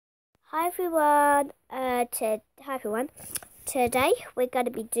Hi everyone. Today we're going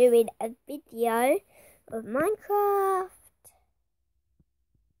to be doing a video of Minecraft.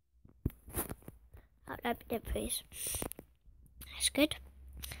 Open it, please. That's good.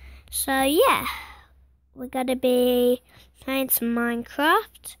 So yeah, we're going to be playing some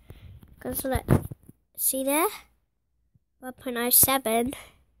Minecraft. Because let's see there, 1.07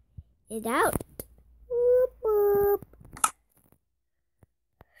 is out. Whoop, whoop.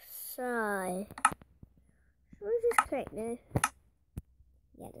 So, should we just click now?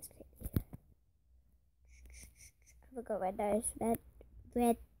 Yeah, just click now. I forgot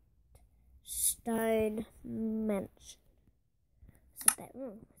Redstone Mansion. I said that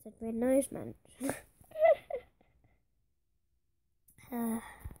wrong. I said Red Nose Mansion. Should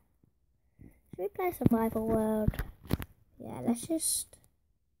we play Survival World? Yeah, let's just...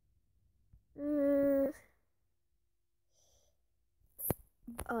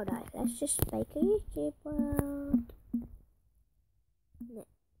 Oh no, let's just make a YouTube world. Next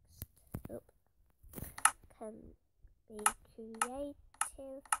up can be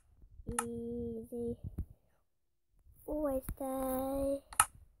creative, easy, always day,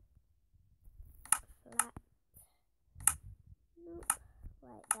 flat. Nope,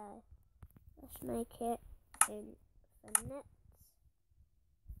 right there. Let's make it in the nets.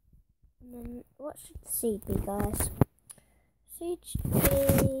 And then what should the seed be, guys?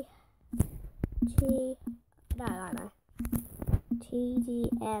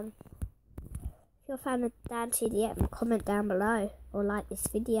 TDM. If you're a fan of Dan TDM, comment down below or like this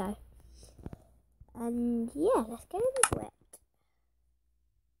video. And yeah, let's get into it.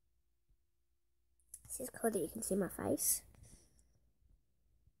 This is cool that you can see my face.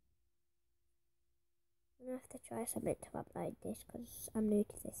 I'm going to have to try something to upload this because I'm new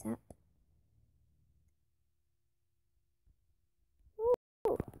to this app.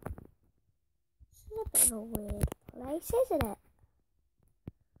 This is a bit of a weird place, isn't it?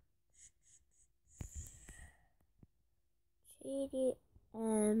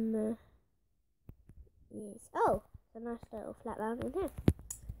 GDM is... Oh, it's a nice little flat land in here.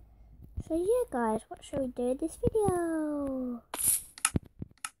 So yeah guys, what shall we do in this video?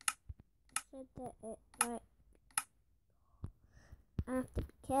 I said that I have to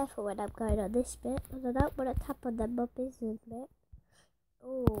be careful when I'm going on this bit because I don't want to tap on the bubbles in a bit.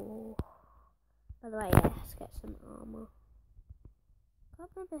 Oh. By the way, yeah, let's get some armor.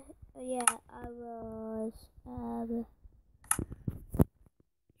 Can't remember. Oh, yeah, I was.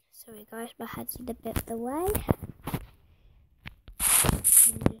 Sorry, guys, my head's in a bit of the way. I'm just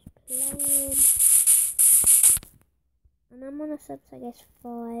playing. And I'm on a sub, I guess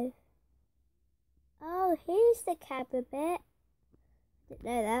 5. Oh, here's the camera bit. Didn't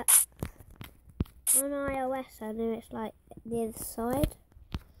know that. On iOS, I know it's like near the side.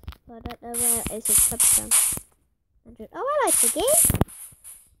 I don't know where it is in Samsung. Oh, hello, Piggy.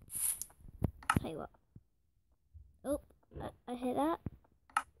 Tell you what. Oh, I hit that.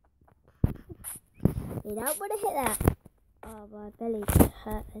 You don't want to hit that. Oh, my belly's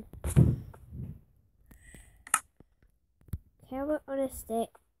hurting. Carrot on a stick.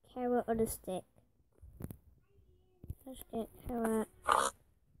 Carrot on a stick. Let's get carrot.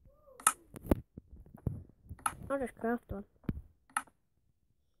 I'll just craft one.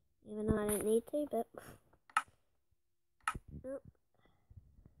 Even though I don't need to, but nope.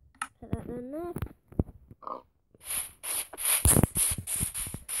 Put that in there.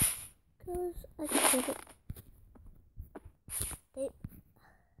 Because I can get it.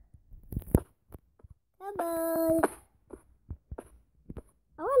 Come on.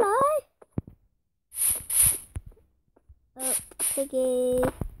 Oh, hello. Oh, Piggy.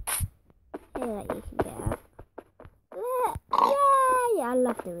 Here that you can get out. Yeah, I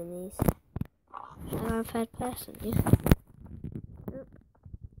love doing these. So I'm third person, yeah. Nope.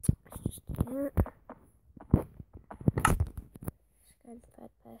 Let's just do that. Let's go to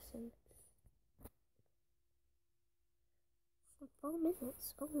third person. For 4 minutes.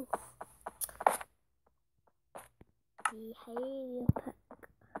 Oh. Behavior pack.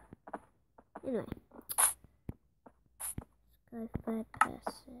 Anyway. Let's go third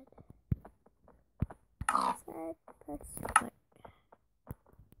person. Third person.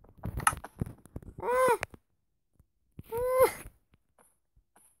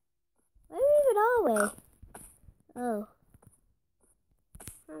 Where even are we? Oh.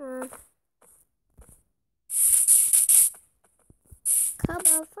 Come on. Come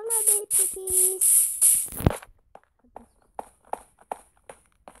on, follow me, piggies.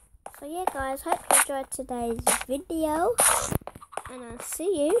 So yeah guys, hope you enjoyed today's video. And I'll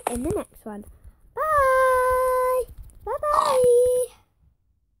see you in the next one. Bye! Bye bye!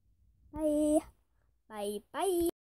 Bye bye.